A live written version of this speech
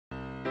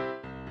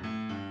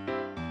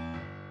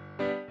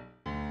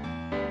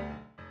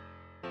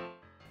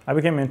I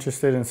became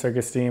interested in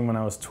CircEsteem when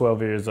I was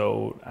 12 years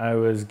old. I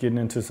was getting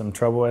into some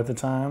trouble at the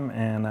time,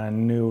 and I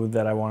knew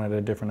that I wanted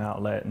a different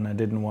outlet, and I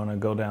didn't want to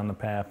go down the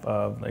path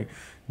of like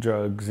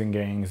drugs and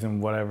gangs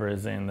and whatever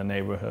is in the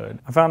neighborhood.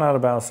 I found out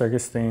about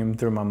CircEsteem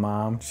through my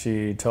mom.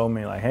 She told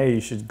me like, hey, you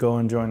should go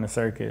and join the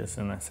circus.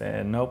 And I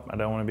said, nope, I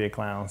don't want to be a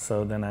clown.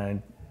 So then I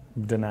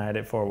denied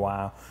it for a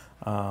while.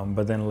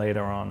 But then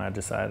later on, I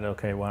decided,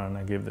 okay, why don't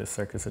I give this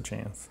circus a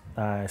chance?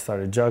 I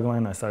started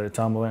juggling, I started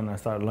tumbling, I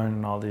started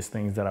learning all these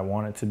things that I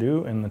wanted to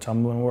do in the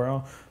tumbling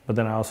world, but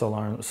then I also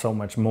learned so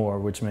much more,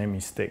 which made me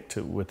stick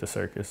to with the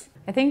circus.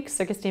 I think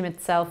CircEsteem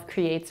itself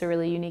creates a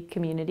really unique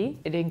community.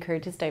 It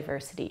encourages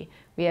diversity.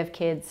 We have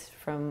kids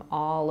from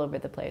all over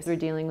the place. We're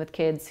dealing with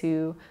kids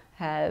who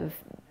are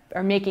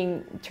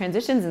making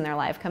transitions in their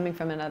life, coming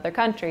from another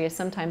country,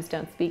 sometimes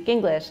don't speak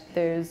English.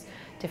 There's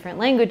different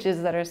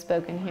languages that are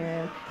spoken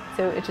here.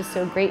 So it's just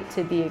so great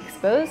to be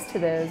exposed to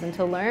those and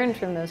to learn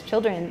from those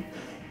children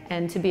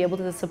and to be able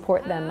to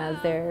support them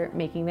as they're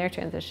making their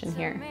transition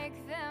here.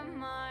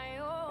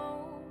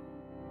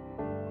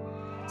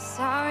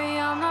 Sorry,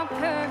 I'm not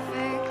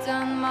perfect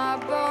on my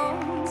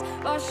bones.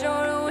 I'll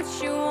show you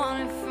what you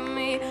wanted from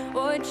me,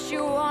 what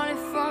you wanted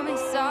from me.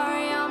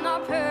 Sorry, I'm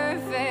not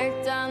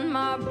perfect on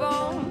my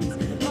bones.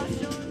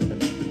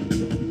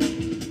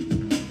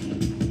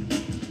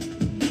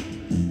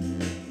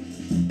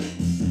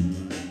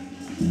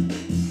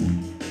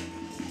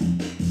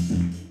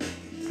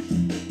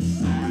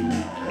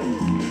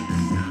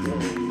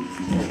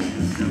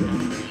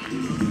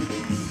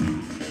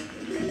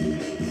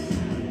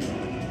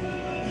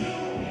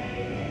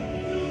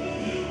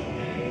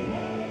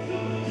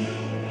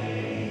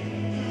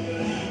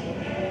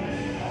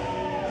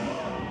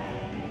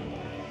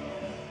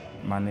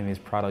 My name is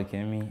Prado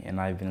Kimmy, and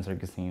I've been in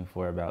CircEsteem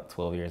for about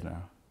 12 years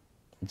now.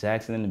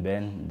 Jackson and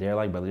Ben, they're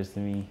like brothers to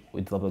me.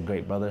 We developed a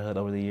great brotherhood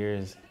over the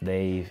years.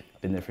 They've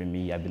been there for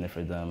me, I've been there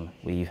for them.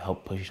 We've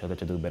helped push each other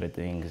to do better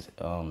things.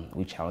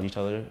 We challenge each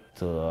other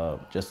to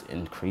just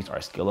increase our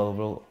skill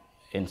level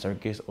in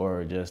circus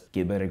or just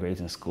get better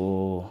grades in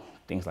school,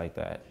 things like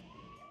that.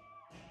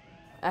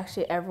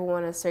 Actually,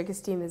 everyone at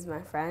CircEsteem is my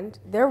friend.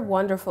 They're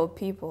wonderful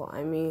people.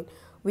 I mean,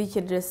 we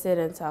could just sit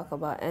and talk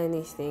about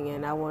anything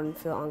and I wouldn't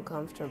feel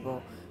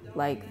uncomfortable.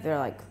 Like, they're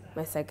like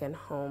my second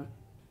home,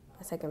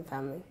 my second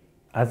family.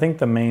 I think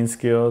the main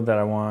skill that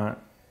I want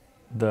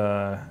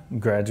the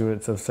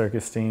graduates of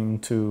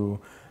CircEsteem to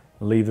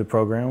leave the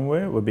program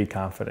with would be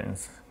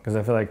confidence. Because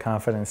I feel like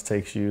confidence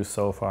takes you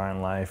so far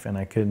in life, and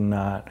I could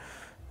not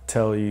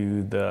tell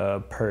you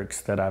the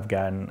perks that I've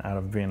gotten out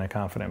of being a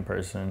confident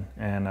person.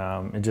 And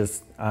I'm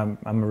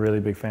a really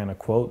big fan of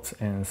quotes,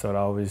 and so it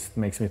always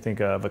makes me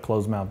think of a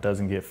closed mouth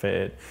doesn't get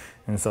fed.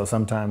 And so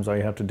sometimes all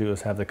you have to do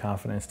is have the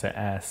confidence to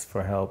ask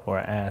for help or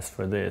ask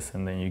for this,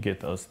 and then you get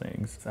those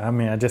things. I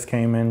mean, I just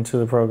came into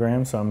the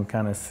program, so I'm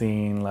kind of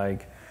seeing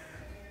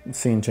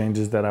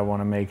changes that I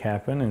want to make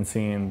happen and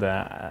seeing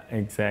the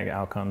exact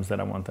outcomes that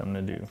I want them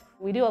to do.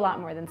 We do a lot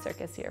more than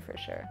circus here for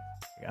sure.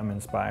 I'm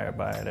inspired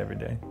by it every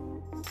day.